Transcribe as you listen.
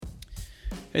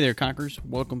Hey there, Conquerors.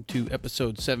 Welcome to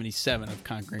episode 77 of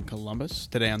Conquering Columbus.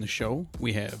 Today on the show,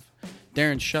 we have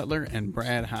Darren Schuttler and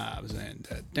Brad Hobbs. And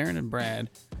Darren and Brad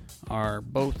are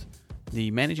both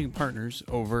the managing partners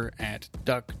over at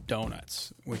Duck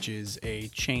Donuts, which is a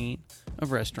chain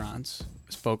of restaurants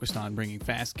focused on bringing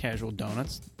fast casual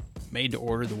donuts made to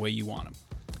order the way you want them.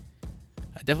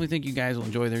 I definitely think you guys will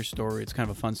enjoy their story. It's kind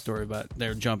of a fun story about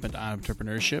their jump into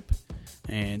entrepreneurship,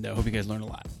 and I hope you guys learn a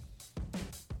lot.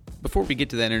 Before we get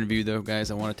to that interview, though,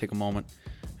 guys, I want to take a moment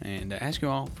and ask you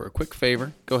all for a quick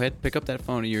favor. Go ahead, pick up that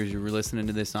phone of yours you were listening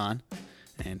to this on,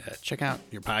 and check out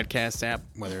your podcast app,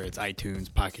 whether it's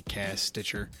iTunes, Pocket Cast,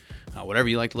 Stitcher, whatever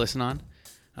you like to listen on.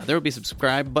 There will be a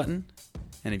subscribe button,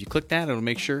 and if you click that, it'll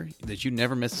make sure that you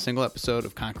never miss a single episode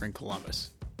of Conquering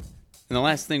Columbus. And the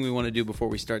last thing we want to do before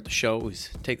we start the show is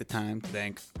take the time to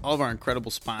thank all of our incredible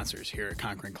sponsors here at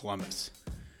Conquering Columbus.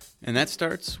 And that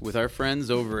starts with our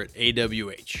friends over at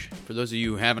AWH. For those of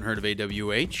you who haven't heard of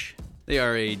AWH, they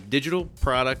are a digital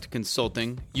product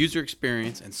consulting, user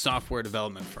experience, and software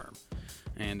development firm.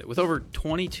 And with over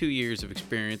 22 years of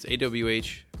experience,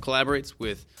 AWH collaborates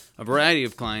with a variety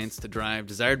of clients to drive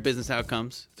desired business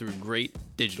outcomes through great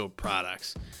digital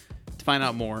products. To find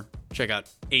out more, check out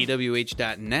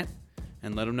awh.net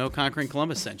and let them know Conquering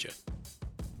Columbus sent you.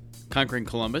 Conquering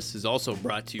Columbus is also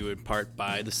brought to you in part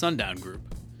by the Sundown Group.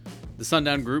 The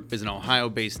Sundown Group is an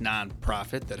Ohio-based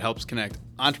nonprofit that helps connect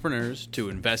entrepreneurs to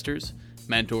investors,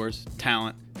 mentors,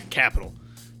 talent, and capital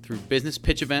through business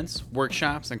pitch events,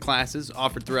 workshops, and classes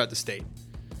offered throughout the state.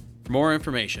 For more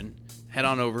information, head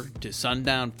on over to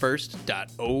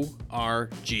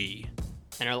sundownfirst.org.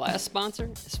 And our last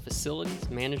sponsor is Facilities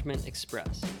Management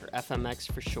Express, or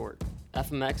FMX for short.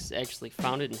 FMX is actually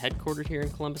founded and headquartered here in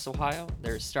Columbus, Ohio.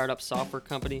 They're a startup software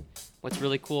company. What's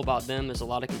really cool about them, there's a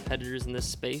lot of competitors in this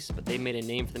space, but they made a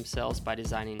name for themselves by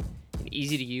designing an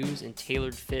easy-to-use and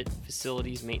tailored-fit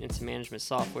facilities maintenance and management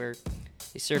software.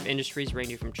 They serve industries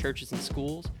ranging from churches and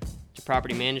schools to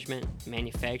property management,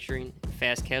 manufacturing, and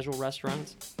fast casual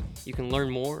restaurants. You can learn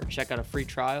more or check out a free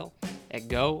trial at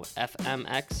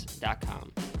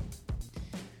gofmx.com.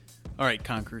 All right,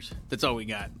 Conquerors, that's all we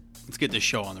got. Let's get this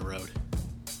show on the road.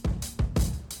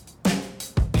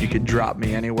 You could drop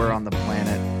me anywhere on the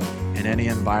planet, in any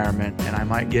environment, and I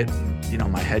might get,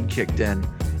 my head kicked in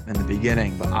the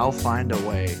beginning, but I'll find a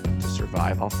way to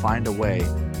survive. I'll find a way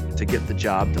to get the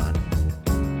job done.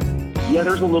 Yeah,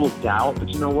 there's a little doubt, but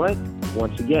you know what?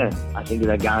 Once again, I think of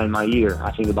that guy in my ear.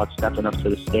 I think about stepping up to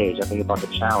the stage. I think about the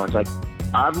challenge.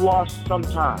 I've lost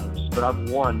sometimes, but I've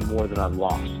won more than I've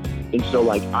lost. And so,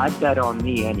 I bet on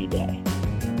me any day.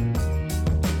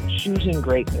 Choosing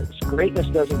greatness. Greatness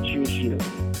doesn't choose you.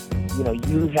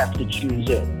 You have to choose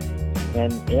it.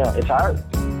 And, it's hard.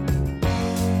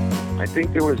 I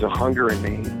think there was a hunger in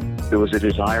me. There was a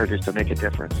desire just to make a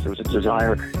difference. There was a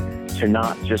desire to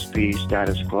not just be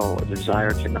status quo, a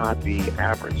desire to not be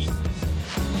average.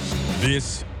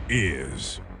 This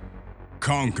is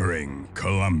Conquering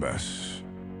Columbus.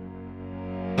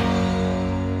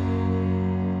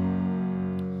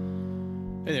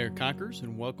 Hey there, Conquerors,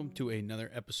 and welcome to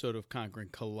another episode of Conquering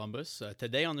Columbus.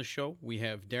 Today on the show, we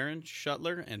have Darren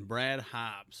Schuttler and Brad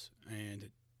Hobbs.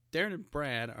 And Darren and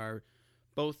Brad are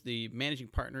both the managing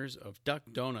partners of Duck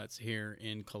Donuts here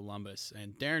in Columbus.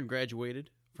 And Darren graduated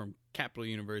from Capital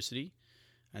University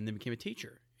and then became a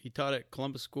teacher. He taught at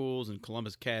Columbus Schools and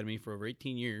Columbus Academy for over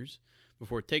 18 years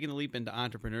before taking the leap into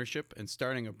entrepreneurship and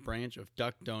starting a branch of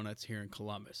Duck Donuts here in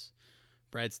Columbus.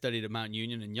 Brad studied at Mount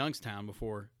Union and Youngstown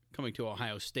before coming to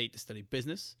Ohio State to study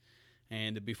business.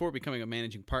 And before becoming a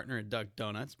managing partner at Duck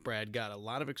Donuts, Brad got a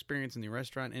lot of experience in the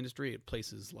restaurant industry at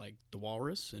places like The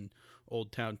Walrus and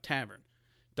Old Town Tavern.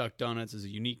 Duck Donuts is a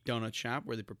unique donut shop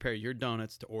where they prepare your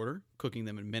donuts to order, cooking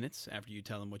them in minutes after you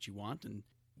tell them what you want. And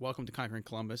welcome to Conquering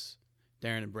Columbus.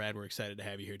 Darren and Brad, we're excited to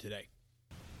have you here today.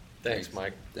 Thanks,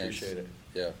 Mike. Thanks. Appreciate it.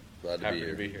 Yeah, glad to Happy be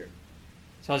here. to be here.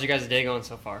 So how's your guys' day going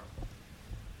so far?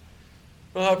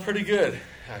 Well, pretty good,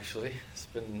 actually. It's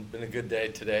been a good day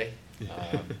today.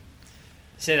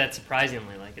 Say that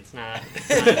surprisingly, it's not.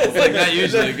 It's not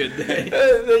usually a good day.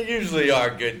 They usually are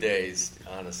good days,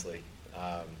 honestly.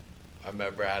 I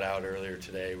met Brad out earlier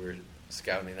today. We were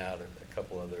scouting out a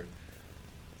couple other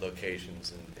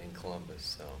locations in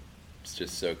Columbus. So It's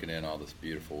just soaking in all this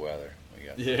beautiful weather we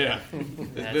got. Yeah,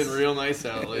 it's been real nice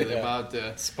out lately.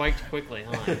 Yeah. Spiked quickly,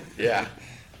 huh? Yeah,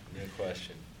 no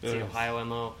question. It's the Ohio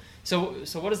MO. So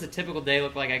what does the typical day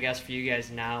look like, I guess, for you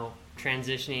guys now,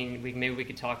 transitioning? Maybe we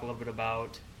could talk a little bit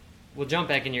about, we'll jump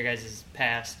back in your guys'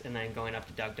 past and then going up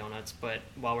to Duck Donuts, but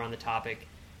while we're on the topic,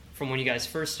 from when you guys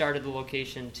first started the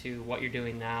location to what you're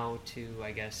doing now to,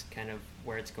 I guess, kind of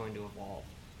where it's going to evolve.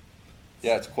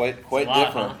 Yeah, it's quite a lot,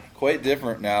 different. huh? Quite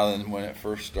different now than when it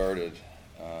first started.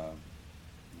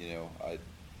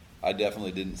 I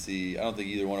definitely didn't see. I don't think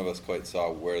either one of us quite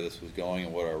saw where this was going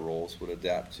and what our roles would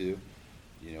adapt to.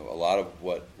 A lot of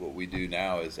what we do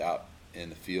now is out in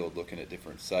the field, looking at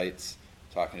different sites,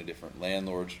 talking to different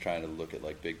landlords, trying to look at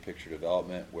like big picture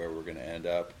development, where we're going to end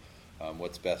up,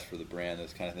 what's best for the brand,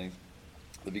 those kind of things.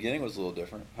 The beginning was a little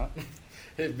different, huh?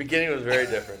 The beginning was very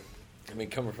different. I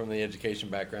mean, coming from the education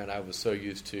background, I was so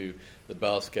used to the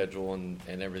bell schedule and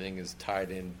everything is tied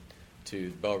in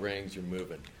to bell rings, you're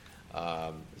moving.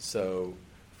 So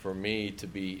for me to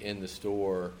be in the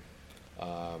store,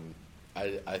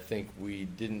 I think we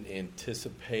didn't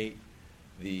anticipate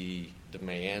the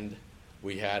demand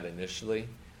we had initially,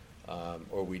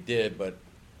 or we did, but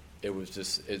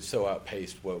it so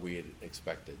outpaced what we had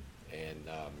expected. And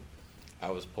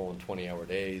I was pulling 20-hour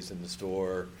days in the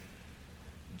store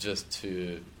just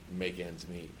to make ends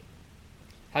meet.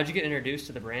 How'd you get introduced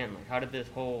to the brand? Like, how did this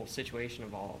whole situation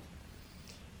evolve?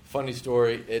 Funny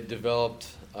story, it developed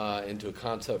into a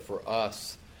concept for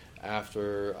us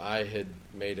after I had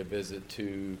made a visit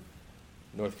to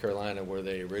North Carolina, where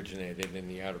they originated in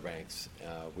the Outer Banks.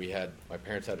 My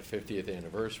parents had a 50th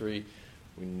anniversary.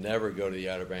 We never go to the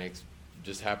Outer Banks,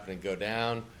 just happened to go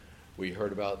down. We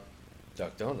heard about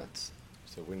Duck Donuts,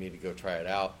 so we need to go try it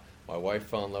out. My wife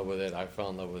fell in love with it. I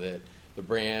fell in love with it. The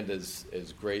brand is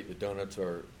great. The donuts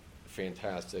are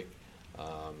fantastic.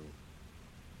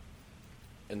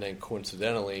 And then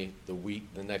coincidentally,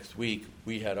 the next week,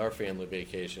 we had our family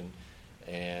vacation,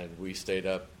 and we stayed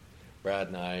up, Brad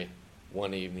and I,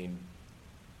 one evening,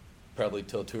 probably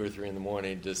till 2 or 3 in the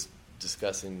morning, just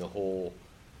discussing the whole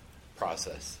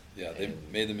process. Yeah, they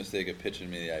made the mistake of pitching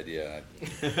me the idea,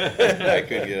 and I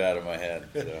couldn't get it out of my head.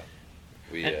 So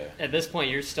at this point,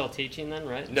 you're still teaching then,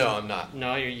 right? No, I'm not.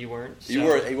 No, you weren't. So.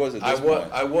 He was at this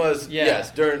point. I was. Yeah.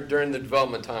 Yes, during the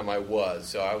development time, I was.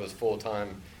 So I was full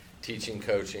time teaching,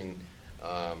 coaching,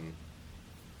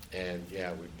 and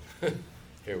yeah,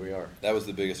 here we are. That was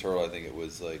the biggest hurdle. I think it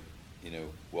was like,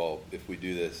 well, if we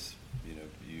do this,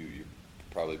 you're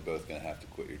probably both going to have to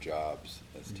quit your jobs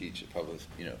as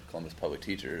Columbus Public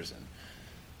Teachers,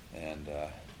 and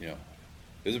it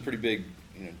was a pretty big,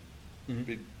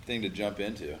 big thing to jump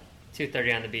into.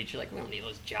 2:30 on the beach, you're like, we don't need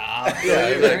those jobs. Yeah,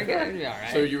 exactly. All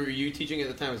right. So were you teaching at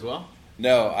the time as well?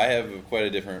 No, I have quite a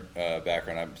different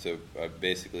background. I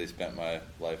basically spent my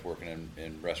life working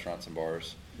in restaurants and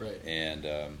bars. Right. And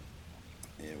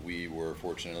we were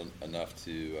fortunate enough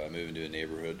to move into a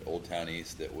neighborhood, Old Town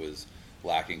East, that was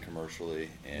lacking commercially,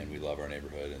 and we love our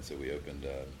neighborhood, and so we opened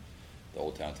the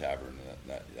Old Town Tavern,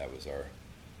 and that was our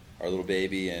little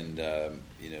baby, and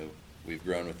we've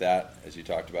grown with that, as you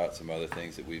talked about, some other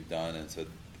things that we've done, and so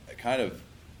kind of.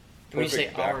 When you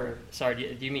say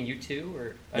sorry, do you mean you two,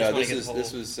 or? No,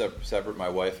 this was separate. My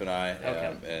wife and I,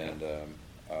 okay. and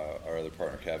our other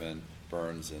partner Kevin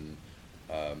Burns, and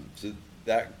so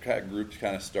that kind of group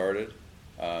kind of started.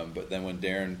 But then when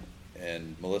Darren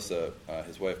and Melissa,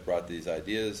 his wife, brought these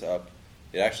ideas up,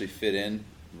 it actually fit in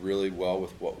really well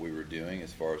with what we were doing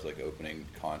as far as like opening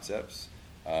concepts.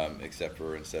 Except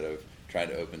for instead of trying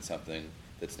to open something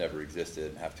that's never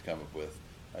existed and have to come up with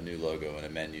a new logo and a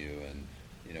menu and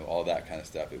all that kind of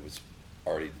stuff, it was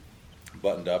already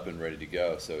buttoned up and ready to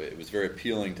go. So it was very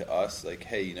appealing to us. Like,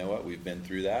 hey, you know what? We've been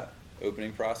through that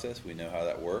opening process. We know how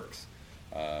that works.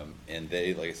 And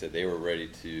they, like I said, they were ready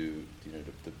to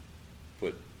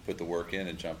put the work in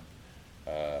and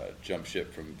jump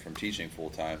ship from teaching full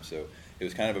time. So it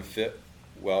was kind of a fit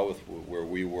well with where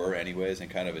we were anyways, and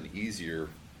kind of an easier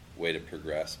way to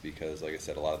progress because, like I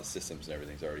said, a lot of the systems and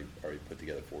everything's already put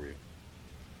together for you.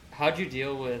 How'd you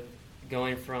deal with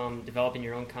going from developing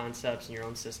your own concepts and your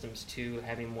own systems to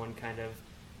having one kind of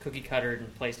cookie cuttered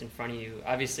and placed in front of you?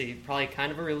 Obviously, probably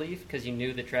kind of a relief because you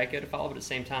knew the track you had to follow, but at the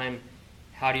same time,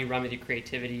 how do you run with your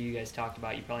creativity? You guys talked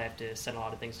about you probably have to send a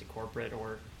lot of things to corporate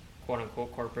or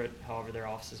quote-unquote corporate, however their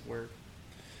offices work.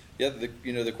 Yeah,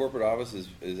 the corporate office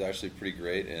is actually pretty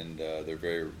great, and they're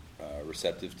very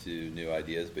receptive to new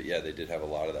ideas. But yeah, they did have a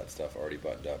lot of that stuff already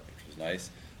buttoned up, which was nice.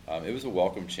 It was a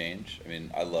welcome change. I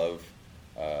mean, I love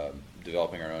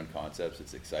developing our own concepts.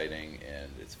 It's exciting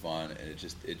and it's fun, and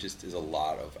it just is a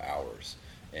lot of hours.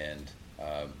 And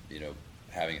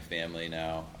having a family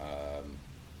now,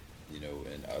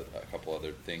 and a couple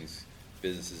other things,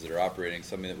 businesses that are operating,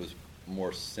 something that was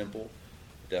more simple,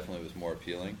 definitely was more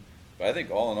appealing. But I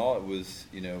think all in all, it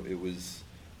was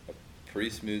a pretty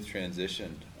smooth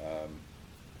transition.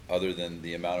 Other than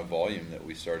the amount of volume that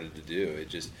we started to do,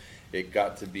 it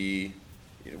got to be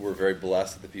we're very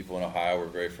blessed that the people in Ohio were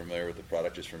very familiar with the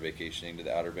product just from vacationing to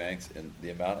the Outer Banks, and the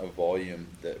amount of volume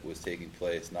that was taking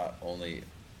place. Not only,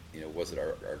 was it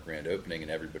our grand opening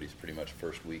and everybody's pretty much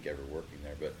first week ever working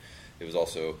there, but it was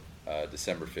also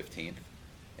December 15th,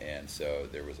 and so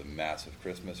there was a massive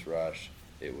Christmas rush.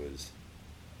 It was,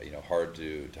 hard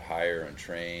to hire and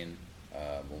train.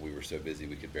 When we were so busy,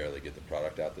 we could barely get the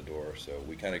product out the door. So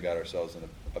we kind of got ourselves in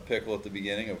a pickle at the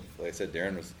beginning of, like I said,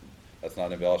 Darren was. That's not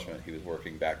an embellishment. He was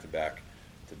working back-to-back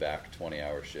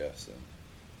 20-hour shifts, and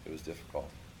it was difficult.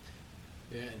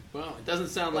 Yeah, well, it doesn't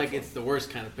sound like it's the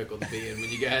worst kind of pickle to be in when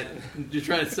you're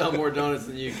trying to sell more donuts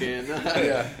than you can,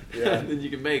 than you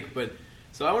can make. But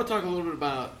so I want to talk a little bit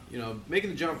about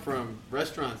making the jump from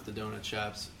restaurants to donut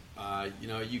shops.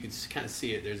 You can kind of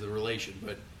see it. There's a relation,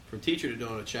 but from teacher to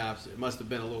donut shops, it must have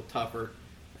been a little tougher.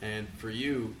 And for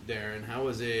you, Darren, how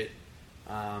was it?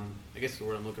 I guess the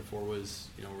word I'm looking for was,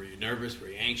 were you nervous? Were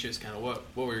you anxious? Kind of what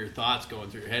were your thoughts going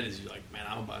through your head as you're like, man,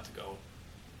 I'm about to go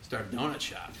start a donut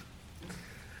shop?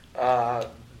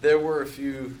 There were a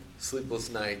few sleepless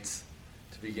nights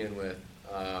to begin with.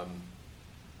 I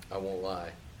won't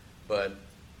lie. But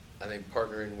I think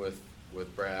partnering with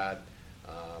Brad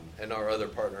and our other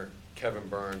partner, Kevin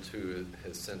Burns, who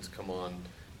has since come on,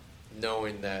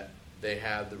 knowing that they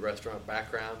have the restaurant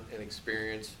background and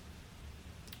experience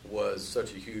was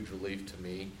such a huge relief to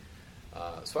me.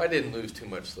 So I didn't lose too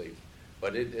much sleep,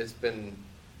 but it's been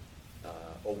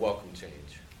a welcome change.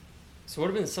 So what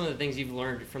have been some of the things you've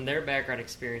learned from their background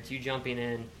experience, you jumping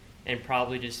in and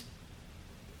probably just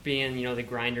being, the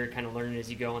grinder, kind of learning as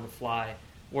you go on the fly?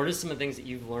 What are some of the things that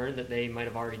you've learned that they might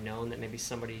have already known that maybe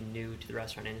somebody new to the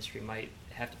restaurant industry might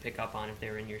have to pick up on if they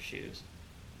were in your shoes?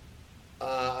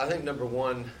 I think number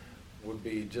one would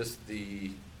be just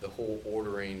the whole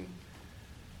ordering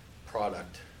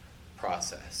product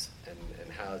process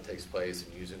and how it takes place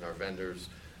and using our vendors.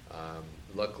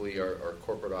 Luckily, our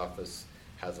corporate office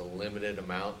has a limited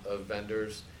amount of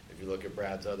vendors. If you look at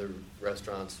Brad's other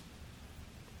restaurants,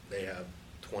 they have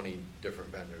 20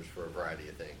 different vendors for a variety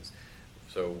of things.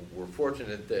 So we're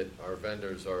fortunate that our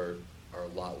vendors are a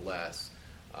lot less.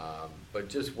 But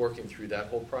just working through that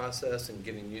whole process and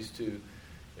getting used to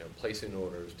placing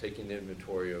orders, taking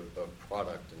inventory of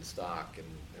product and stock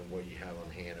and what you have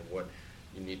on hand and what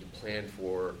you need to plan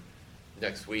for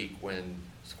next week when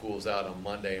school's out on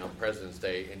Monday on President's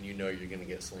Day and you're going to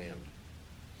get slammed.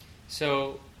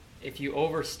 So if you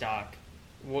overstock,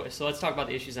 so let's talk about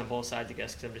the issues on both sides, I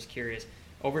guess, because I'm just curious.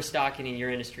 Overstocking in your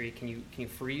industry, can you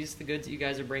freeze the goods that you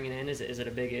guys are bringing in? Is it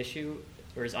a big issue,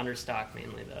 or is understock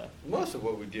mainly the... Most of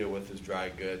what we deal with is dry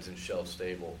goods and shelf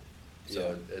stable,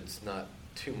 so it's not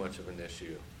too much of an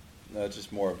issue. No, it's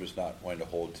just more of just not wanting to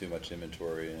hold too much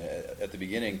inventory. And at the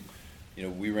beginning,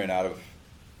 we ran out of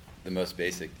the most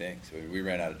basic things. We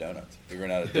ran out of donuts. We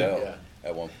ran out of dough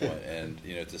at one point, and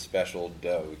it's a special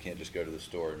dough. We can't just go to the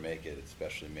store and make it. It's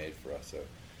specially made for us. So,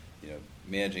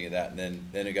 managing that, and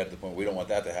then it got to the point we don't want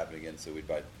that to happen again. So we'd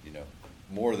buy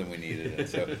more than we needed, and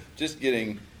so just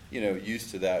getting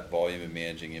used to that volume and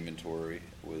managing inventory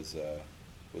was a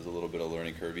little bit of a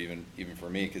learning curve, even for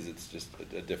me, because it's just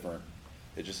a different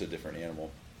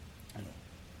animal.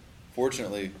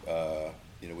 Fortunately,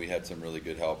 we had some really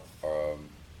good help.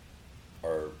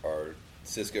 Our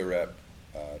Cisco rep,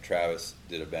 Travis,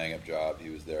 did a bang-up job.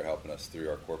 He was there helping us through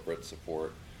our corporate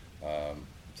support.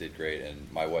 Did great.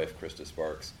 And my wife, Krista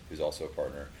Sparks, who's also a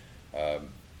partner,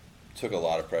 took a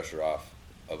lot of pressure off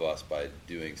of us by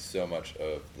doing so much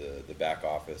of the back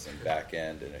office and back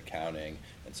end and accounting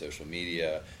and social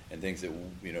media and things that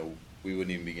we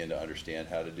wouldn't even begin to understand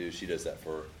how to do. She does that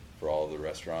for all of the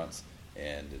restaurants,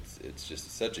 and it's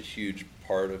just such a huge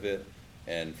part of it.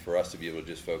 And for us to be able to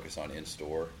just focus on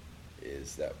in-store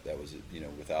is that was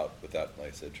without like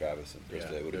I said, Travis and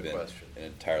Krista, it would have been an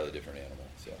entirely different animal.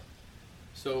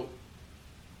 So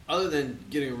other than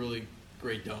getting a really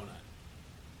great donut,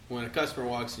 when a customer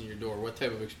walks in your door, what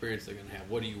type of experience they're going to have?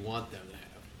 What do you want them to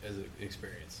have as an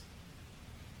experience?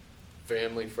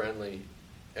 Family friendly,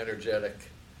 energetic.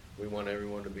 We want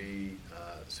everyone to be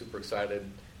super excited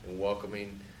and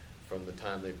welcoming from the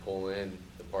time they pull in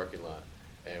the parking lot.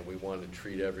 And we want to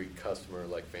treat every customer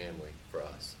like family for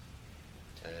us.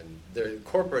 And their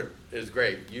corporate is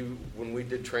great. When we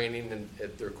did training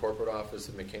at their corporate office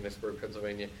in Mechanicsburg,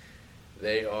 Pennsylvania,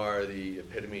 they are the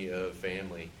epitome of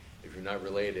family. If you're not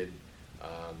related,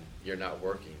 you're not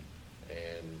working.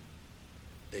 And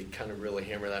they kind of really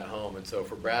hammer that home. And so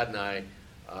for Brad and I,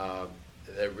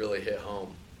 that really hit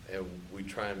home. And we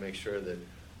try and make sure that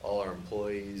all our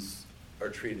employees are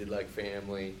treated like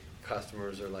family,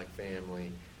 customers are like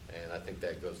family, and I think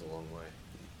that goes a long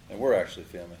way. And we're actually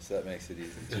family, so that makes it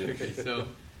easy too. Okay, so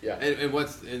Yeah. and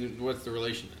what's the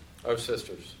relation? Our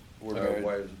sisters. We're Our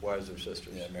married. wives are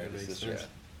sisters. Yeah, married That to makes sisters.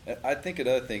 sense. And I think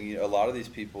another thing, a lot of these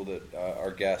people that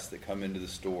are guests that come into the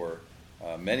store,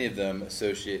 many of them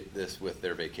associate this with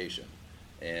their vacation.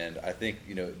 And I think,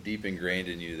 deep ingrained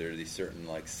in you, there are these certain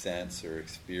like sense or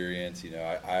experience.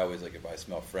 I always if I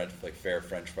smell fair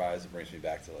French fries, it brings me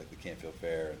back to the Canfield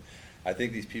Fair. And I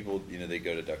think these people, they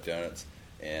go to Duck Donuts,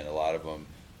 and a lot of them,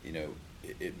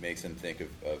 it makes them think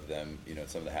of them,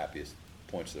 some of the happiest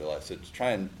points of their life. So to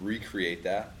try and recreate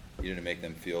that, to make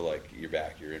them feel like you're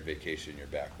back, you're in vacation, you're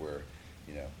back where,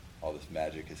 all this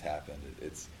magic has happened.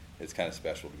 It's kind of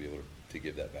special to be able to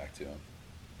give that back to them.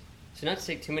 So not to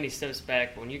take too many steps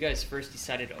back, when you guys first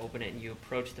decided to open it and you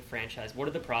approached the franchise, what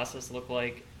did the process look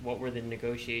like? What were the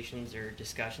negotiations or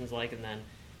discussions like? And then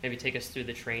maybe take us through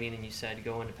the training. And you said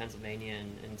go into Pennsylvania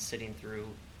and sitting through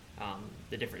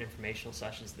the different informational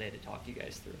sessions they had to talk to you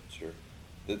guys through. Sure.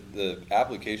 The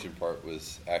application part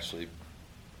was actually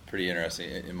pretty interesting,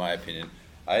 in my opinion.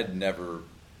 I had never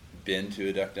been to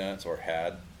a Duck Donuts or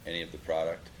had any of the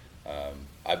product.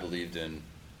 I believed in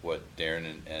what Darren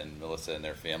and Melissa and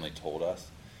their family told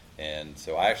us, and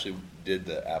so I actually did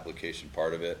the application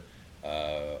part of it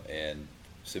and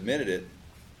submitted it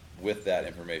with that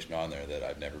information on there, that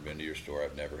I've never been to your store,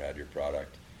 I've never had your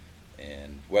product.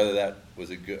 And whether that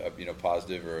was a good,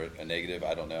 positive or a negative,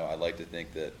 I don't know. I like to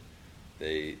think that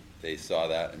they saw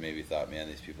that and maybe thought, man,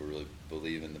 these people really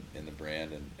believe in the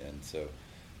brand, and so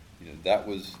that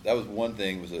was one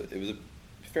thing. It was a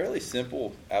fairly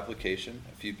simple application,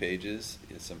 a few pages,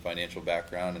 some financial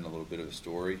background, and a little bit of a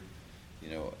story.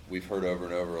 We've heard over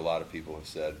and over, a lot of people have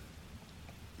said,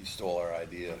 "You stole our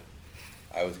idea.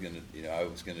 I was gonna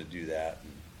do that,"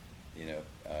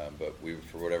 but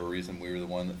for whatever reason, we were the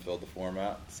one that filled the form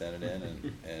out, sent it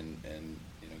in, and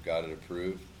got it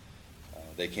approved.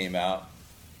 They came out,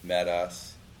 met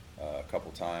us a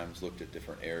couple times, looked at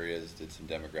different areas, did some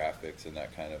demographics and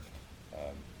that kind of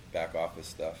back office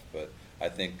stuff. But I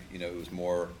think it was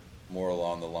more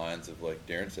along the lines of, like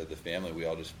Darren said, the family. We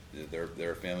all just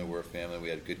they're a family, we're a family. We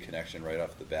had a good connection right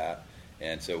off the bat,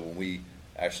 and so when we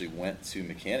actually went to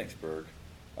Mechanicsburg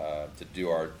to do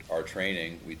our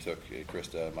training, we took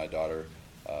Krista, my daughter,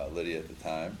 Lydia at the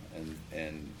time,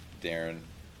 and Darren.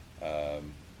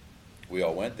 We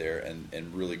all went there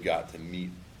and really got to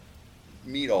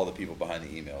meet all the people behind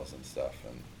the emails and stuff,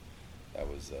 and that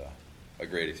was a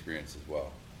great experience as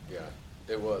well. Yeah,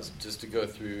 it was. Just to go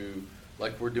through,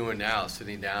 like we're doing now,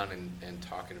 sitting down and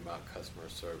talking about customer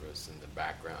service and the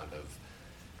background of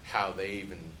how they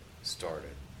even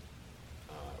started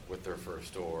with their first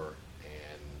store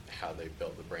and how they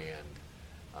built the brand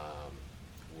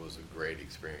was a great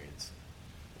experience.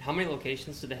 How many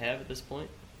locations do they have at this point?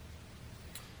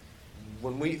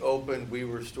 When we opened, we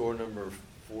were store number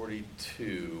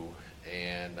 42,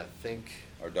 and I think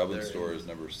our Dublin store is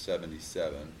number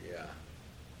 77. Yeah.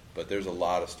 But there's a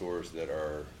lot of stores that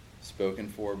are spoken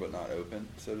for but not open,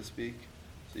 so to speak.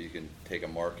 So you can take a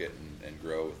market and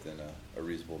grow within a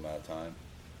reasonable amount of time.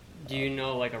 Do you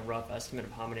know a rough estimate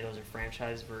of how many of those are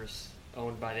franchised versus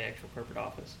owned by the actual corporate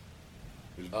office?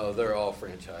 Oh, they're all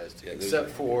franchised, yeah,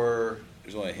 except for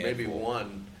there's only a handful. Maybe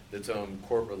one that's owned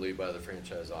corporately by the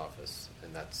franchise office,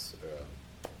 and that's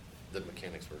the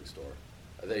Mechanicsburg store.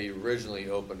 They originally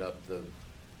opened up the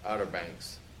Outer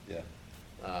Banks. Yeah.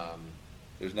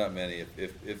 There's not many.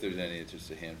 If there's any, it's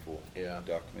just a handful. Yeah.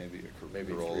 Duck, maybe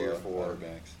Corolla, 3 or 4. Outer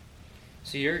Banks.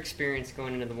 So your experience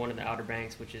going into the one of the Outer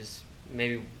Banks, which is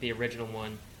maybe the original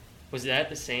one, was that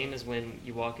the same as when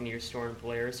you walk into your store in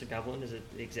Polaris or Dublin? Is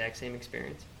it the exact same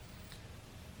experience?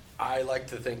 I like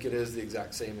to think it is the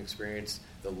exact same experience.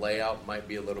 The layout might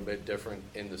be a little bit different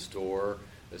in the store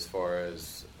as far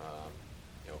as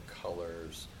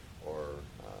colors, or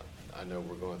I know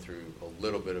we're going through a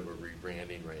little bit of a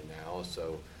rebranding right now,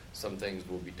 so some things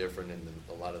will be different in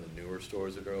a lot of the newer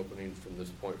stores that are opening from this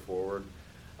point forward.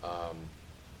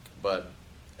 But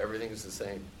everything's the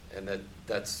same, and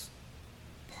that's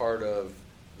part of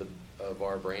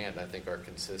our brand. I think our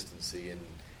consistency in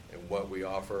what we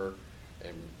offer,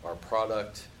 and our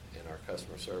product, and our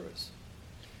customer service.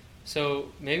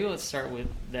 So maybe let's start with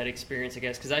that experience, I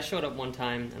guess, because I showed up one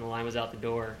time and the line was out the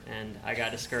door, and I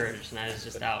got discouraged, and I was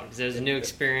just out because it was a new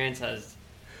experience.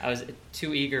 I was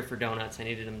too eager for donuts. I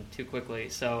needed them too quickly.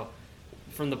 So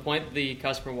from the point the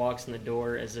customer walks in the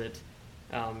door, is it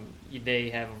they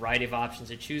have a variety of options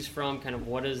to choose from? Kind of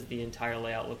what does the entire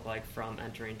layout look like from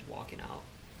entering to walking out?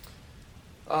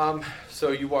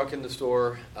 So you walk in the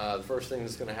store, the first thing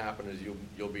that's going to happen is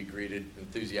you'll be greeted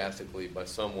enthusiastically by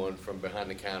someone from behind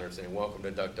the counter saying, "Welcome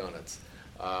to Duck Donuts."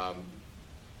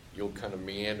 You'll kind of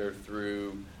meander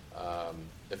through.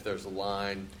 If there's a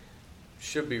line,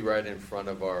 should be right in front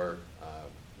of our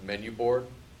menu board,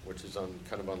 which is on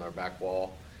our back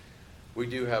wall. We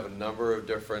do have a number of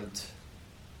different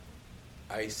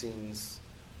icings,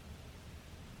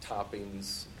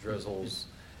 toppings, drizzles.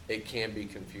 It can be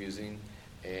confusing,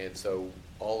 and so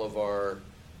all of our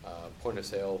point of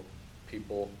sale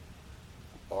people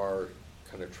are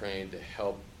kind of trained to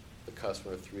help the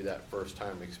customer through that first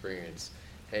time experience.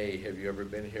 Hey, have you ever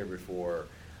been here before?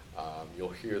 You'll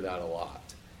hear that a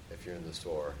lot if you're in the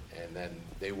store, and then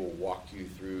they will walk you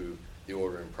through the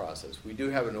ordering process. We do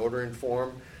have an ordering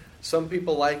form. Some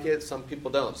people like it, some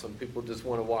people don't. Some people just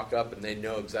want to walk up and they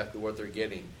know exactly what they're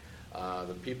getting.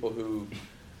 The people who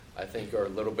I think are a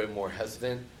little bit more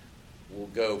hesitant will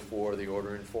go for the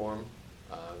ordering form.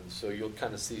 So you'll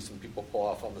kind of see some people pull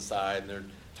off on the side and they're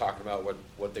talking about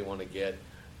what they want to get.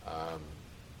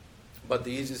 But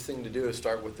the easiest thing to do is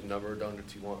start with the number of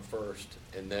donuts you want first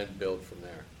and then build from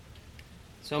there.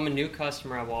 So I'm a new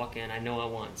customer. I walk in. I know I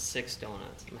want 6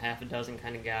 donuts. I'm a half a dozen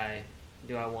kind of guy.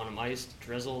 Do I want them iced,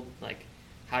 drizzled? Like,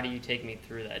 how do you take me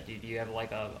through that? Do you have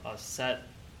like a set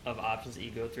of options that you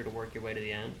go through to work your way to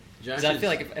the end? Because I feel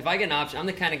like if I get an option, I'm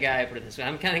the kind of guy, put it this way,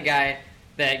 I'm the kind of guy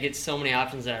that gets so many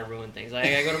options that I ruin things. Like,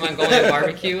 I go to Mongolian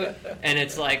barbecue, and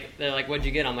it's like, they're like, what'd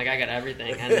you get? I'm like, I got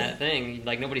everything on that thing.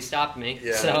 Like, nobody stopped me.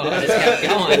 Yeah. So I just kept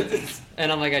going.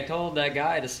 And I'm like, I told that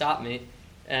guy to stop me.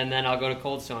 And then I'll go to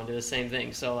Cold Stone and do the same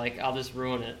thing. So, like, I'll just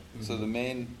ruin it. So the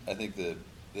main, I think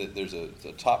there's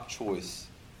a top choice,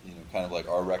 kind of like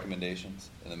our recommendations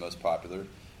and the most popular.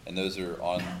 And those are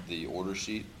on the order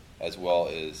sheet as well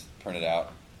as printed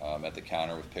out at the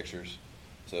counter with pictures.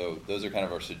 So those are kind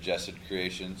of our suggested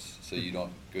creations, so you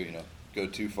don't go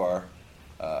too far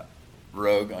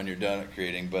rogue on your donut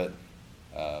creating. But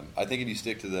I think if you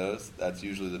stick to those, that's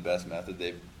usually the best method.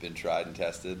 They've been tried and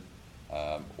tested.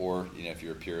 Or if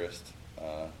you're a purist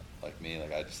like me,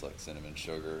 like I just like cinnamon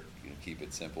sugar, keep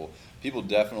it simple. People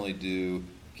definitely do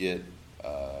get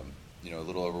a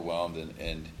little overwhelmed,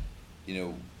 and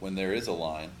when there is a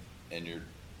line and you're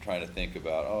trying to think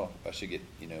about, I should get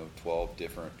 12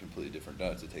 completely different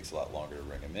donuts. It takes a lot longer to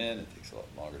bring them in. It takes a lot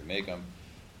longer to make them,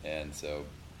 and so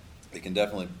it can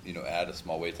definitely add a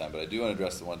small wait time. But I do want to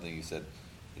address the one thing you said.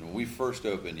 When we first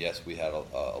opened, yes, we had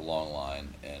a long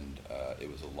line, and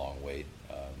it was a long wait.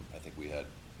 I think we had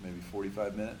maybe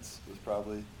 45 minutes. It was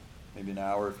probably maybe an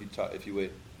hour if you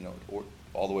wait,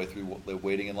 all the way through the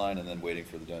waiting in line and then waiting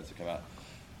for the donuts to come out.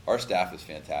 Our staff is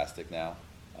fantastic now.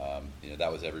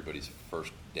 That was everybody's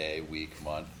first day, week,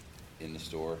 month in the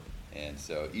store, and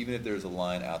so even if there's a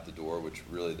line out the door, which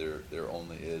really there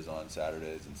only is on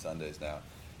Saturdays and Sundays now,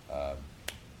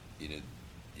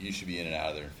 you should be in and out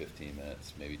of there in 15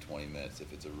 minutes, maybe 20 minutes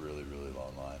if it's a really, really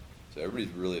long line. So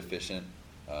everybody's really efficient,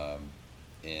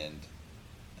 and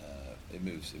it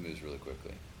moves really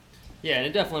quickly. Yeah, and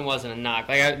it definitely wasn't a knock.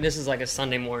 Like this is like a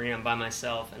Sunday morning, I'm by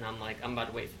myself, and I'm about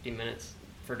to wait 15 minutes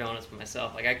for donuts for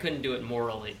myself. Like I couldn't do it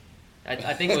morally.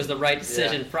 I think it was the right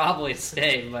decision probably to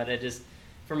stay, but it just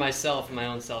for myself and my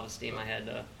own self-esteem, I had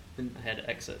to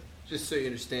exit. Just so you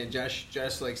understand,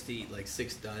 Josh likes to eat like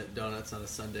 6 donuts on a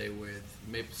Sunday with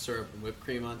maple syrup and whipped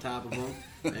cream on top of them,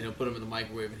 and he'll put them in the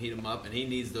microwave and heat them up, and he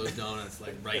needs those donuts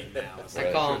like right now. So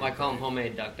I call them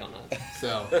homemade duck donuts.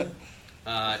 So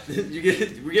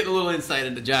we're getting a little insight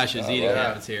into Josh's eating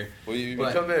habits here. Well, you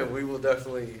come in, we'll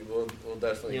definitely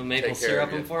You'll maple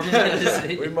syrup them for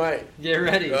me? We might. Get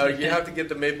ready. You have to get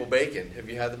the maple bacon. Have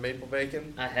you had the maple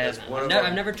bacon? I haven't.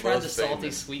 I've never tried the salty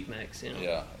sweet mix.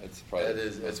 Yeah, it's probably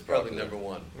it's probably number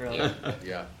one. Really?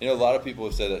 Yeah. A lot of people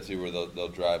have said that too, where they'll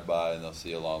drive by and they'll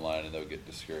see a long line and they'll get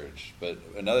discouraged. But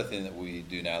another thing that we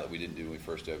do now that we didn't do when we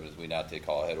first opened is we now take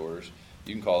call ahead orders.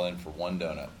 You can call in for 1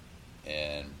 donut,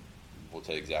 and we'll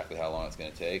tell you exactly how long it's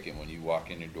going to take. And when you walk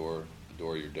in your door,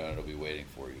 your donut will be waiting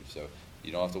for you. So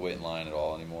you don't have to wait in line at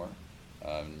all anymore.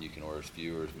 You can order as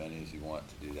few or as many as you want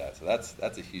to do that. So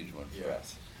that's a huge one for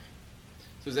us.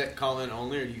 So is that call in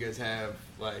only, or do you guys have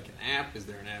like an app? Is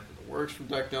there an app that works from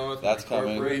Duck Donuts? That's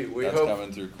coming. That's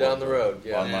coming through down the road.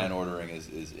 Yeah. Online ordering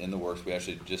is in the works. We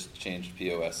actually just changed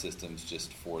POS systems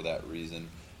just for that reason.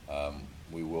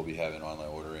 We will be having online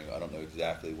ordering. I don't know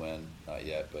exactly when, not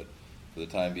yet, but for the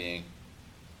time being,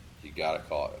 you got to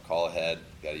call ahead.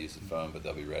 Got to use the phone, but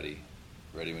they'll be ready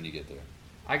when you get there.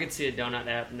 I could see a donut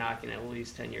app knocking at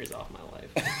least 10 years off my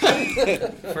life.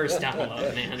 First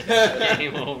download, man.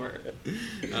 Game over.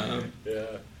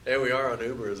 Yeah. And we are on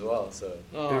Uber as well, so.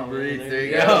 Uber Eats, there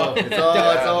you go. It's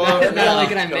all over now. Not only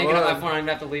can I make it on my phone, I don't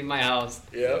have to leave my house.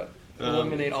 Yep.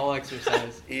 Eliminate all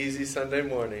exercise. Easy Sunday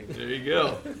morning. There you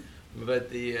go.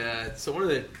 But so one of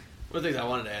the One of the things I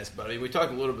wanted to ask about, I mean, we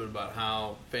talked a little bit about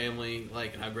how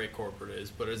family-like and how great corporate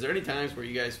is, but is there any times where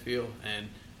you guys feel, and,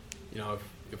 you know,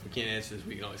 if we can't answer this,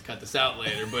 we can always cut this out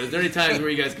later, but is there any times where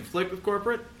you guys conflict with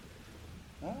corporate?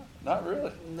 Not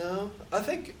really. No, I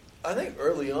think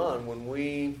early on when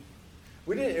we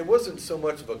didn't, it wasn't so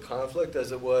much of a conflict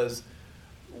as it was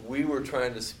we were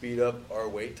trying to speed up our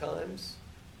wait times,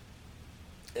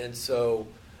 and so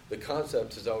the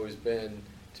concept has always been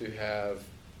to have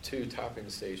 2 topping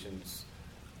stations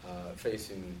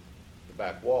facing the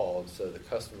back wall, so the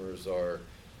customers are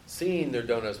seeing their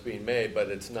donuts being made, but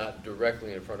it's not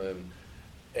directly in front of them.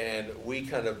 And we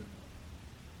kind of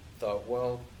thought,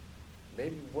 well,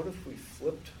 maybe what if we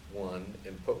flipped one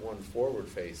and put one forward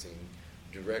facing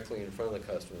directly in front of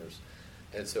the customers?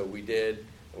 And so we did,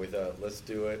 and we thought, let's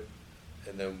do it,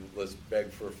 and then let's beg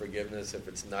for forgiveness if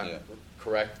it's not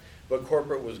correct. But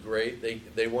corporate was great.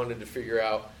 They wanted to figure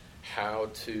out how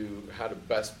to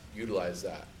best utilize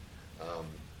that.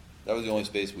 That was the only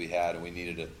space we had, and we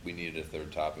needed a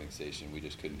third topping station. We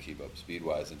just couldn't keep up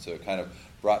speed-wise, and so it kind of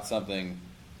brought something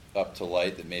up to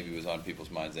light that maybe was on people's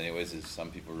minds anyways, is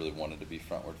some people really wanted to be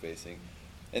frontward-facing.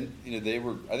 And, you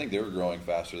know, I think they were growing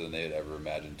faster than they had ever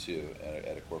imagined, too,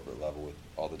 at a corporate level with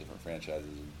all the different franchises.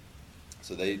 And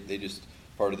so they just,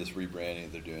 part of this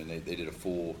rebranding they're doing, they did a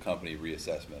full company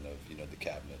reassessment of, you know, the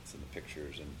cabinets and the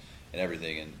pictures and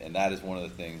everything, and that is one of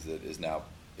the things that is now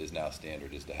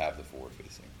standard, is to have the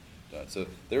forward-facing done. So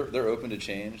they're open to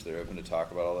change, they're open to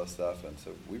talk about all that stuff, and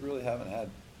so we really haven't had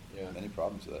many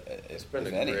problems with it. It's been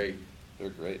great. They're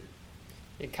great.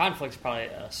 Yeah, conflict's probably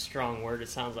a strong word. It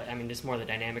sounds like, I mean, just more the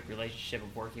dynamic relationship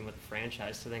of working with the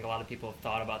franchise. So I think a lot of people have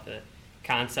thought about the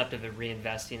concept of it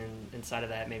reinvesting inside of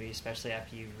that, maybe especially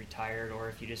after you've retired, or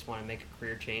if you just want to make a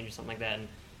career change or something like that. And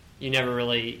you never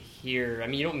really hear, I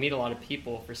mean, you don't meet a lot of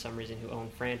people for some reason who own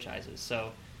franchises.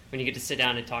 So when you get to sit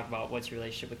down and talk about what's your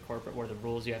relationship with corporate, what are the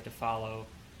rules you have to follow,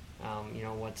 you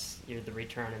know, what's the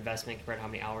return on investment compared to how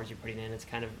many hours you're putting in, it's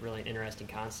kind of really an interesting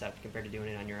concept compared to doing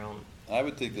it on your own. I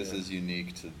would think this is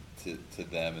unique to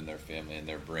them and their family and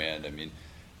their brand. I mean,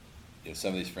 you know, some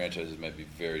of these franchises might be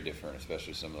very different,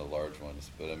 especially some of the large ones.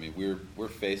 But I mean, we're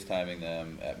FaceTiming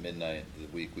them at midnight the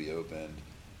week we opened,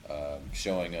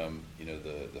 showing them, you know,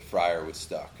 the fryer was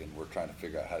stuck, and we're trying to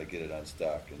figure out how to get it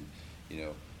unstuck. And you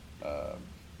know,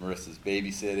 Marissa's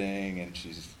babysitting, and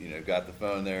she's, you know, got the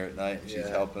phone there at night, and she's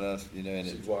helping us, you know. And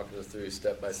she's walking us through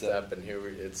step by step, and here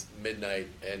it's midnight,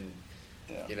 and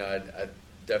you know, I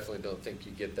definitely don't think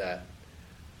you get that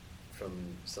from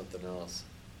something else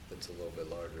that's a little bit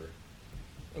larger.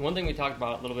 And one thing we talked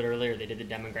about a little bit earlier, they did the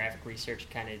demographic research,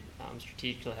 kind of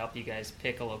strategically help you guys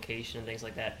pick a location and things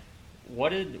like that. What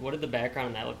did the background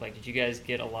on that look like? Did you guys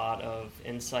get a lot of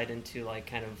insight into, like,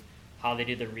 kind of how they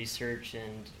do the research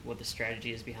and what the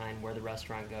strategy is behind where the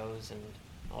restaurant goes and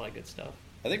all that good stuff?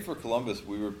 I think for Columbus,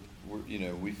 we're you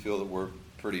know, we feel that we're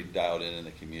pretty dialed in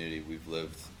the community. We've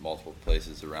lived multiple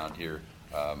places around here.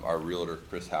 Our realtor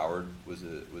Chris Howard was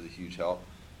a huge help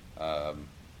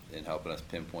in helping us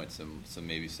pinpoint some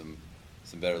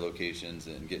better locations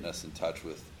and getting us in touch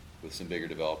with some bigger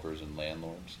developers and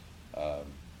landlords.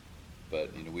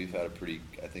 But you know, we've had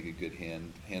a good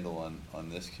handle on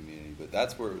this community. But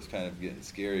that's where it was kind of getting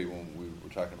scary when we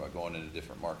were talking about going into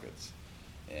different markets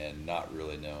and not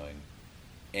really knowing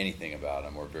anything about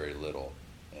them, or very little.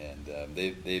 And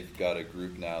they've got a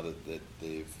group now that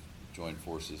they've joined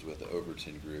forces with, the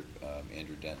Overton group.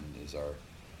 Andrew Denton is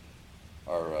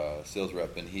our sales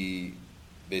rep, and he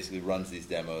basically runs these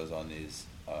demos on these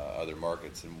other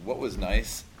markets. And what was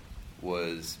nice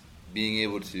was being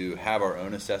able to have our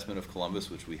own assessment of Columbus,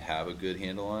 which we have a good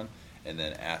handle on, and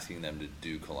then asking them to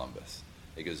do Columbus.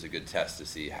 It was a good test to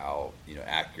see how, you know,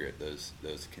 accurate those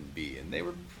can be, and they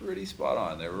were pretty spot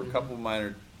on. There were a couple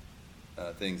minor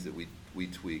things that we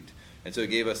tweaked, and so it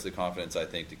gave us the confidence, I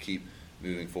think, to keep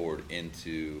moving forward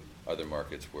into other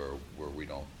markets where we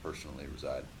don't personally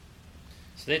reside.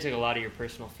 So they took a lot of your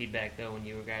personal feedback, though, when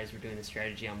you guys were doing the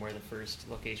strategy on where the first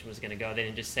location was going to go. They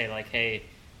didn't just say, like, hey,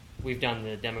 we've done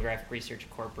the demographic research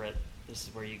corporate, this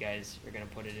is where you guys are going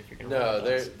to put it if you're going to No,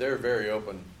 they're very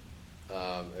open.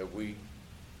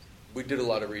 We did a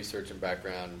lot of research and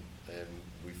background, and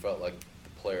we felt like the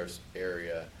Polaris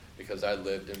area, because I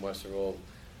lived in Western World,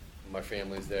 my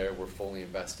family's there, we're fully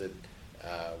invested.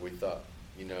 We thought,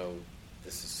 you know,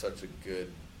 this is such a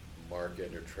good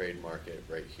market or trade market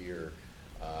right here.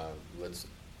 Let's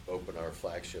open our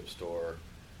flagship store,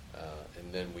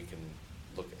 and then we can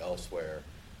look elsewhere.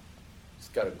 It's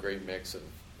got a great mix of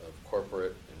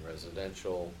corporate and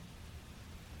residential.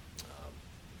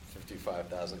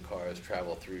 55,000 cars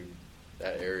travel through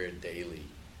that area daily,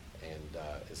 and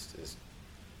it's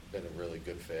been a really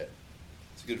good fit.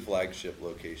 It's a good flagship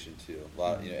location too. A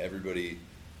lot, everybody,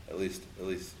 at least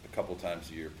a couple times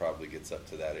a year, probably gets up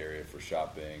to that area for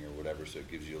shopping or whatever. So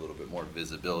it gives you a little bit more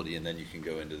visibility, and then you can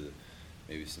go into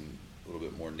maybe some a little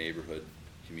bit more neighborhood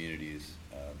communities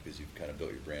because you've kind of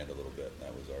built your brand a little bit. And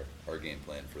that was our game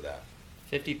plan for that.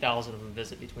 50,000 of them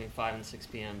visit between 5 and 6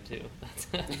 p.m. too.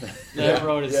 That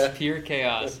road is pure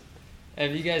chaos.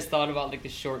 Have you guys thought about like the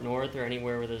short north or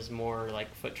anywhere where there's more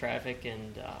like foot traffic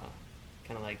and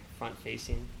kind of like front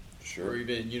facing? Sure. Or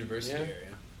even university area.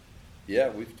 Yeah,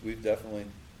 we've definitely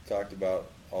talked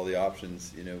about all the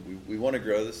options. We want to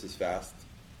grow this as fast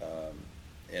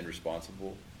and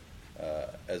responsible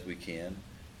as we can.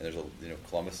 And there's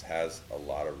Columbus has a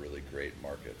lot of really great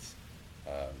markets.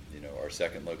 Our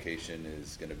second location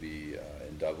is going to be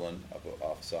in Dublin, up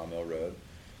off Sawmill Road.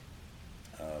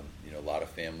 A lot of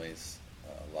families,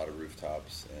 a lot of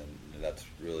rooftops, and that's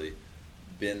really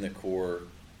been the core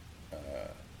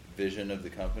vision of the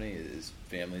company is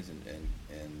families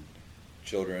and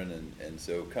children, and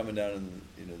so coming down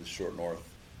in the short north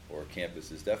or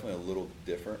campus is definitely a little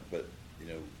different, but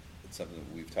it's something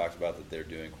that we've talked about that they're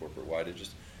doing corporate wide. It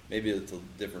just maybe it's a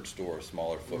different store, a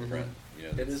smaller footprint.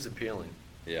 It is appealing.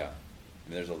 Yeah, I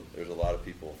mean, there's a lot of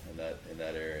people in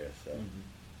that area. So,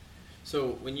 So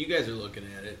when you guys are looking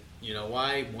at it,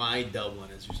 why Dublin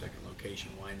as your second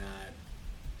location? Why not,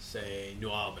 say, New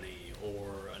Albany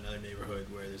or another neighborhood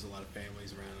where there's a lot of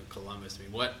families around Columbus? I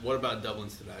mean, what about Dublin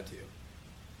stood out to you?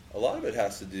 A lot of it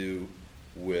has to do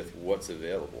with what's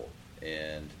available,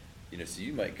 and so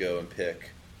you might go and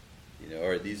pick, all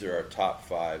right, these are our top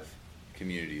 5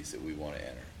 communities that we want to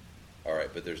enter. All right,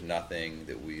 but there's nothing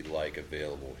that we like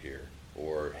available here.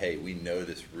 Or, hey, we know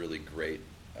this really great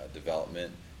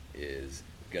development is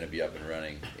going to be up and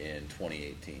running in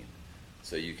 2018.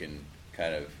 So you can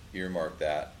kind of earmark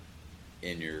that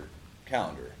in your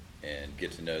calendar and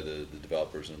get to know the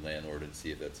developers and landlord and see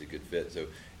if that's a good fit. So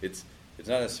it's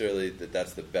not necessarily that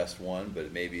that's the best one,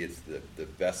 but maybe it's the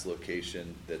best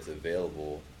location that's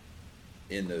available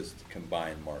in those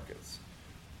combined markets.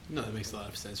 No, that makes a lot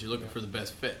of sense. You're looking for the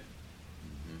best fit.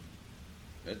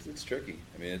 It's tricky.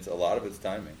 I mean, a lot of it's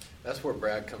timing. That's where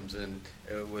Brad comes in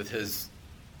with his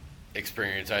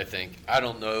experience, I think. I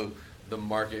don't know the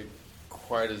market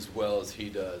quite as well as he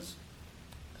does.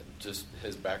 Just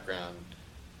his background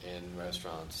in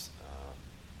restaurants.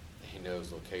 He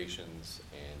knows locations,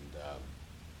 and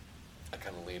I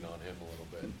kind of lean on him a little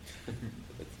bit.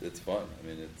 It's fun. I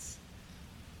mean,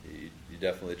 you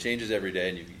definitely, it changes every day,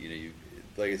 and you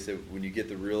like I said, when you get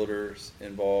the realtors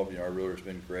involved, our realtor's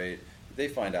been great. They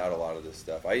find out a lot of this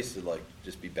stuff. I used to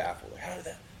just be baffled. Like,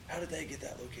 how did they get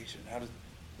that location?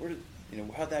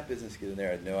 How'd that business get in there?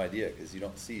 I had no idea, because you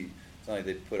don't see. It's not like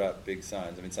they put out big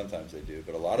signs. I mean, sometimes they do,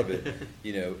 but a lot of it,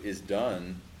 is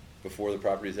done before the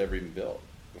property is ever even built,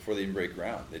 before they even break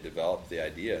ground. They develop the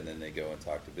idea, and then they go and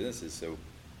talk to businesses. So,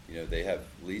 they have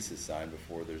leases signed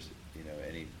before there's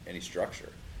any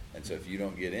structure. And so if you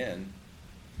don't get in,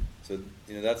 so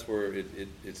that's where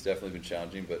it's definitely been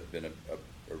challenging, but been a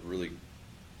really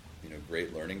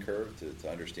great learning curve to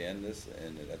understand this,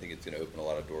 and I think it's going to open a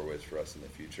lot of doorways for us in the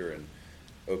future, and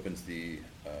opens the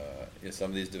some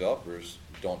of these developers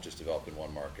don't just develop in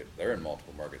one market, they're in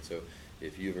multiple markets. So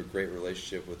if you have a great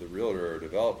relationship with a realtor or a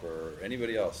developer or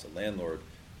anybody else, a landlord,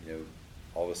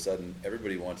 all of a sudden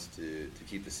everybody wants to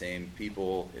keep the same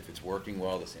people. If it's working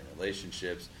well, the same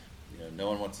relationships. No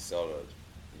one wants to sell to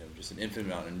just an infinite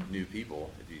amount of new people.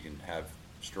 If you can have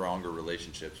stronger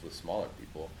relationships with smaller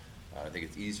people, I think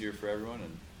it's easier for everyone,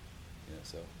 and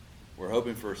so we're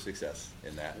hoping for success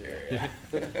in that area.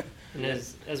 And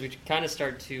as we kind of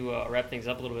start to wrap things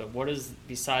up a little bit,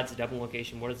 besides the Dublin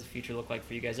location, what does the future look like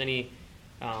for you guys? Any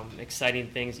exciting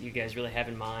things that you guys really have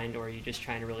in mind, or are you just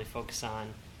trying to really focus on,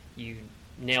 you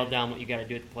nailed down what you got to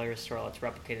do at the Polaris store, let's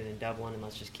replicate it in Dublin, and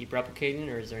let's just keep replicating,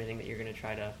 or is there anything that you're going to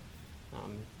try to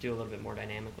do a little bit more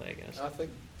dynamically, I guess? I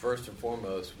think first and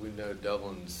foremost, we know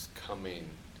Dublin's coming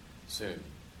soon.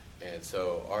 And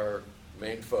so our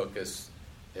main focus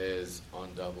is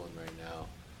on Dublin right now,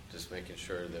 just making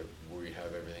sure that we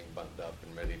have everything buttoned up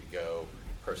and ready to go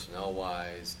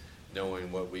personnel-wise,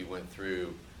 knowing what we went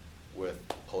through with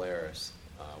Polaris.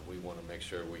 We want to make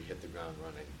sure we hit the ground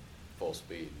running full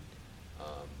speed.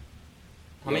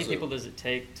 How many people does it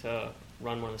take to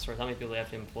run one of the stores? How many people do you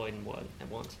have to employ in what at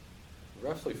once?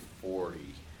 Roughly 40.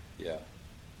 Yeah.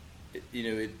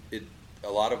 A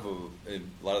lot of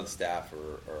the staff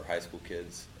are high school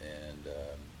kids,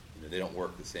 and they don't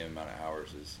work the same amount of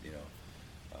hours as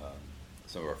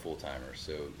some of our full timers.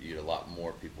 So you get a lot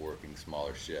more people working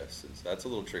smaller shifts, and so that's a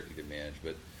little tricky to manage.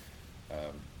 But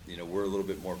we're a little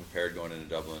bit more prepared going into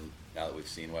Dublin now that we've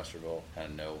seen Westerville, kind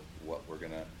of know what we're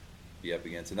going to be up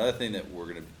against. Another thing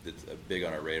that's big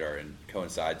on our radar and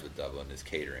coincides with Dublin is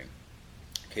catering.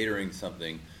 Catering is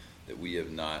something that we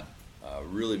have not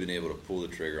really been able to pull the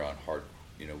trigger on hard.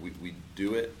 We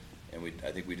do it, and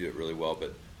I think we do it really well,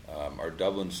 but our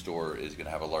Dublin store is going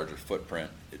to have a larger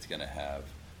footprint. It's going to have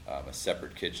a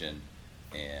separate kitchen,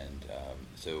 and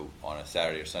so on a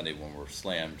Saturday or Sunday when we're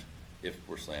slammed, if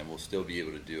we're slammed, we'll still be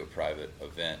able to do a private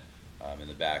event in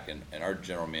the back. And our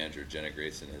general manager, Jenna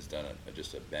Grayson, has done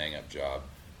just a bang-up job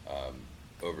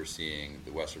overseeing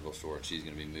the Westerville store, and she's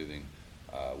going to be moving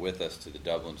with us to the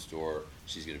Dublin store.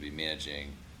 She's going to be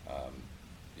managing,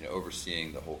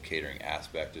 overseeing the whole catering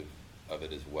aspect of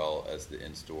it as well as the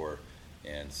in-store.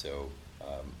 And so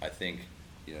I think,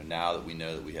 now that we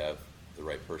know that we have the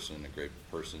right person and a great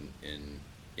person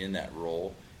in that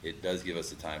role, it does give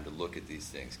us the time to look at these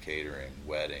things: catering,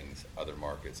 weddings, other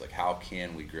markets. Like, how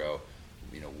can we grow?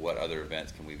 What other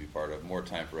events can we be part of? More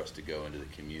time for us to go into the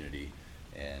community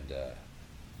and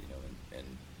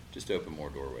just open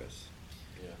more doorways.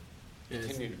 Yeah,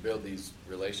 continue to build these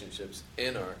relationships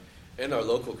in our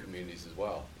local communities as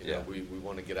well. We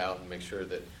want to get out and make sure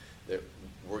that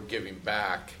we're giving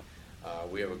back.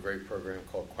 We have a great program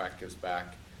called Quack Gives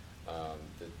Back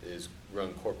that is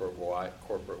run corporate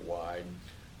wide.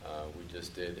 We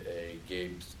just did a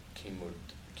Gabe's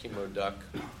chemo duck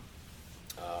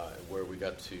where we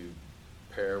got to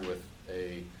pair with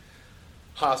a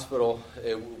hospital.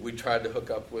 We tried to hook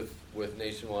up with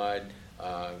Nationwide.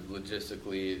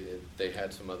 Logistically, they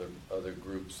had some other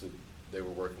groups that they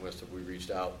were working with, so we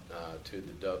reached out to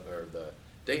the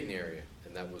Dayton area,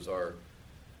 and that was our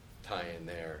tie-in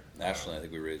there. Nationally, I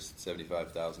think we raised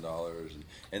 $75,000,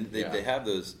 and they have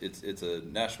those. It's a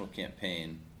national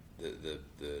campaign.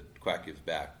 The Quack Gives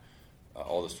Back.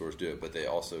 All the stores do it, but they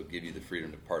also give you the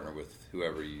freedom to partner with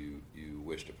whoever you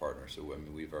wish to partner. So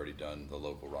we've already done the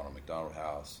local Ronald McDonald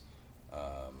House.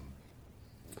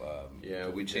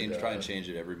 We try and change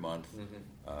it every month.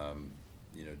 Mm-hmm.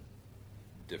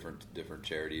 Different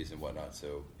charities and whatnot.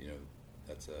 So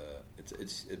that's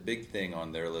it's a big thing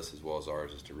on their list as well as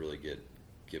ours, is to really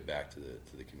give back to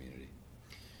the community.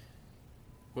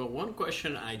 Well, one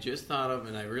question I just thought of,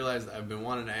 and I realized I've been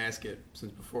wanting to ask it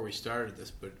since before we started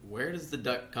this, but where does the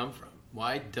duck come from?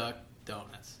 Why Duck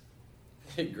Donuts?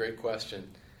 Great question.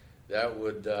 That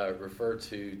would refer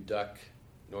to Duck,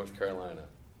 North Carolina.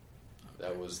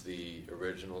 That was the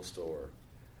original store.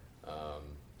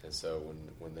 And so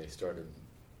when they started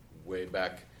way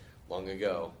back long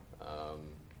ago,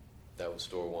 that was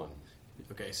store one.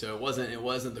 Okay, so it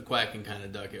wasn't the quacking kind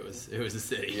of duck. It was the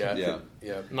city. Yeah.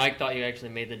 Mike thought you actually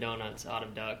made the donuts out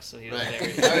of ducks, so he was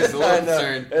very. I was a little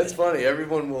concerned. It's funny.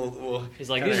 Everyone will. He's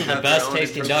like, these are the best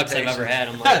tasting ducks I've ever had.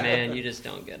 I'm like, man, you just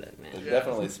don't get it, man. We've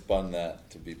definitely spun that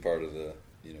to be part of the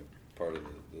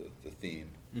theme,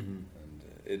 mm-hmm.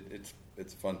 And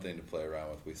it's a fun thing to play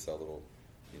around with. We sell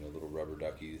little rubber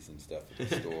duckies and stuff at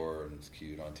the store, and it's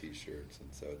cute on T-shirts, and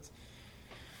so it's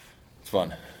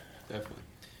fun. Definitely.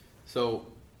 So,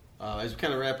 as we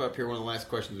kind of wrap up here, one of the last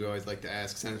questions we always like to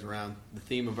ask centers around the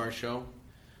theme of our show,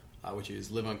 which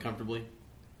is live uncomfortably.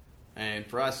 And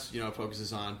for us, it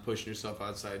focuses on pushing yourself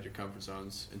outside your comfort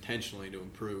zones intentionally to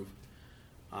improve.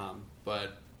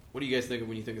 But what do you guys think of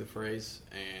when you think of the phrase,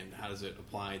 and how does it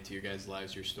apply to your guys'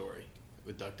 lives, your story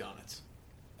with Duck Donuts?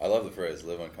 I love the phrase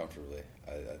 "live uncomfortably."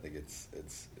 I think it's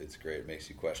great. It makes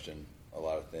you question a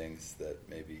lot of things that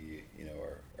maybe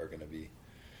are going to be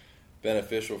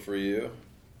beneficial for you.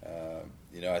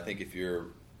 I think if you're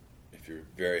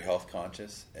very health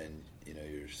conscious and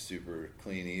you're a super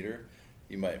clean eater,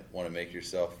 you might want to make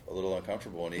yourself a little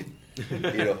uncomfortable and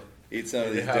eat some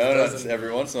of these donuts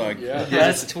every once in a while. Yeah.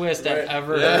 Best twist I've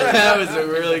ever heard. That was a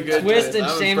really good twist and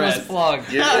shameless plug.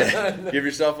 Give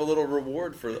yourself a little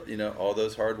reward for all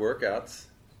those hard workouts.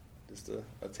 Just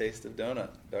a taste of Duck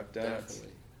Donuts. Definitely.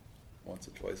 Once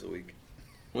or twice a week.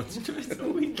 Once or twice a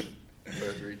week.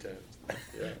 Or 3 times.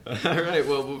 Yeah. All right.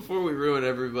 Well, before we ruin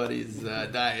everybody's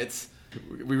diets,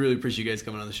 we really appreciate you guys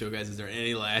coming on the show, guys. Is there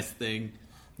any last thing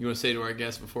you want to say to our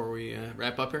guests before we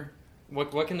wrap up here?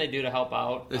 What can they do to help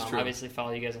out? That's true. Obviously,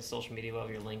 follow you guys on social media. We'll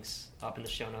have your links up in the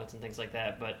show notes and things like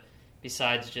that. But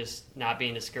besides just not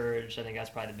being discouraged, I think that's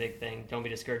probably the big thing. Don't be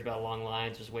discouraged about long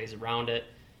lines. There's ways around it.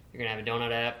 You're going to have a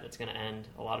donut app that's going to end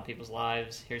a lot of people's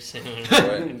lives here soon.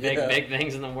 Right. Big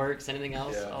things in the works. Anything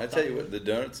else? Yeah. I tell you what, the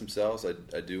donuts themselves,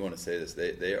 I do want to say this.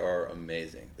 They are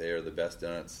amazing. They are the best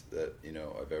donuts that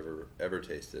I've ever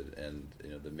tasted, and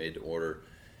they're made to order.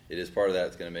 It is part of that.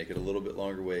 It's going to make it a little bit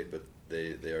longer wait, but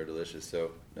they are delicious.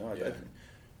 So I think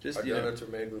just our donuts are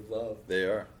made with love. They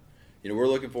are. we're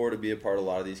looking forward to be a part of a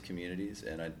lot of these communities,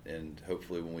 and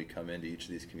hopefully when we come into each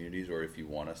of these communities, or if you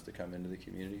want us to come into the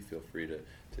community, feel free to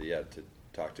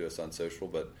talk to us on social.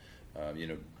 But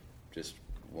just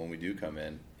when we do come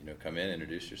in,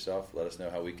 introduce yourself, let us know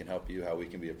how we can help you, how we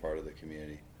can be a part of the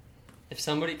community. If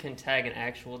somebody can tag an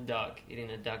actual duck eating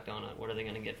a duck donut, what are they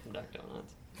going to get from Duck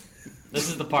Donuts? This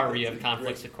is the part where you have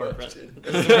conflicts with corporate.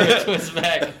 This is where it twists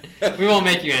back. We won't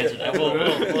make you answer that.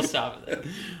 We'll stop it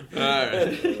there. All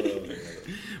right.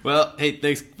 Well, hey,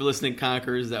 thanks for listening,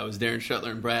 Conquerors. That was Darren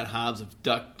Shuttler and Brad Hobbs of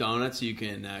Duck Donuts. You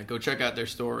can go check out their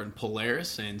store in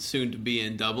Polaris and soon to be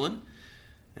in Dublin.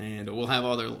 And we'll have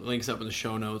all their links up in the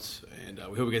show notes. And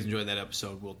we hope you guys enjoyed that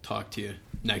episode. We'll talk to you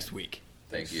next week.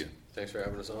 Thank you. Thanks for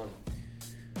having us on.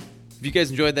 If you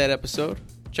guys enjoyed that episode,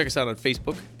 check us out on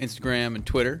Facebook, Instagram, and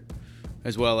Twitter,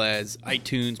 as well as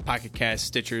iTunes, Pocket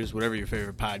Cast, Stitchers, whatever your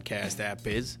favorite podcast app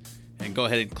is. And go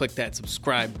ahead and click that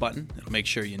subscribe button. It'll make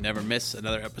sure you never miss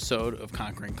another episode of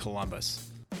Conquering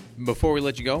Columbus. Before we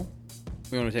let you go,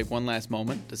 we want to take one last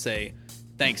moment to say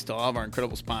thanks to all of our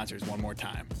incredible sponsors one more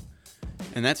time.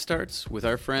 And that starts with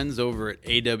our friends over at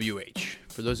AWH.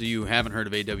 For those of you who haven't heard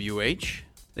of AWH,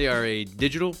 they are a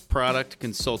digital product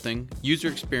consulting, user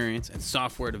experience, and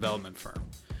software development firm.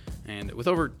 And with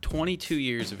over 22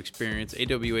 years of experience,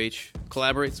 AWH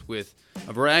collaborates with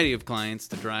a variety of clients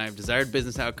to drive desired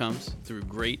business outcomes through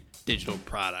great digital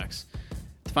products.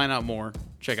 To find out more,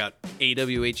 check out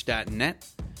awh.net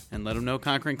and let them know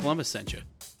Conquering Columbus sent you.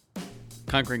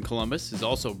 Conquering Columbus is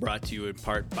also brought to you in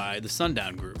part by the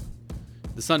Sundown Group.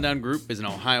 The Sundown Group is an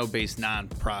Ohio-based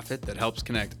nonprofit that helps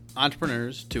connect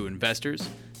entrepreneurs to investors,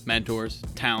 mentors,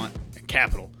 talent, and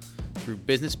capital through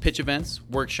business pitch events,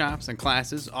 workshops, and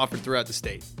classes offered throughout the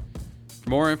state. For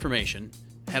more information,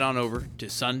 head on over to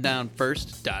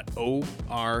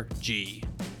sundownfirst.org.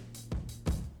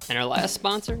 And our last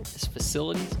sponsor is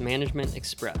Facilities Management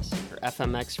Express, or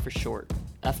FMX for short.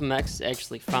 FMX is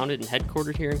actually founded and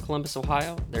headquartered here in Columbus,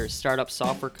 Ohio. They're a startup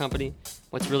software company.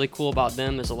 What's really cool about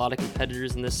them, there's a lot of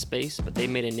competitors in this space, but they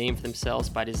made a name for themselves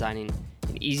by designing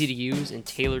an easy-to-use and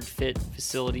tailored-fit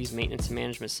facilities maintenance and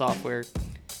management software.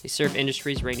 They serve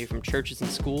industries ranging from churches and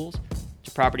schools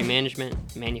to property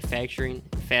management, manufacturing,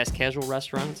 and fast casual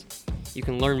restaurants. You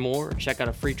can learn more or check out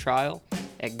a free trial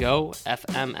at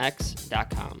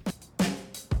gofmx.com.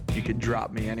 You could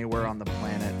drop me anywhere on the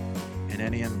planet, in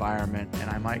any environment, and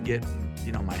I might get,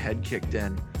 my head kicked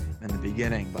in the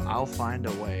beginning, but I'll find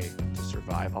a way to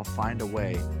survive. I'll find a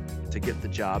way to get the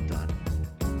job done.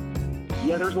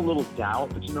 Yeah, there's a little doubt,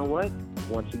 but you know what?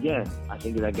 Once again, I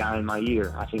think of that guy in my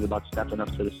ear. I think about stepping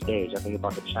up to the stage. I think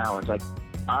about the challenge.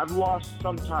 I've lost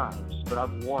sometimes, but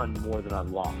I've won more than I've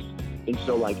lost. And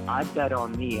so, I bet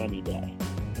on me any day.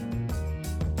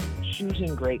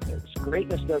 Choosing greatness.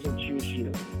 Greatness doesn't choose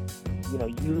you.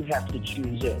 You have to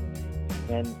choose it.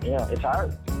 And, it's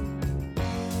hard.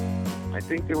 I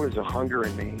think there was a hunger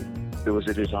in me. There was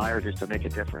a desire just to make a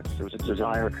difference. There was a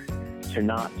desire to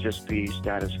not just be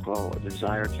status quo, a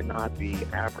desire to not be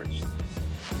average.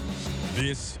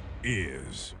 This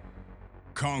is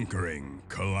Conquering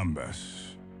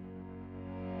Columbus.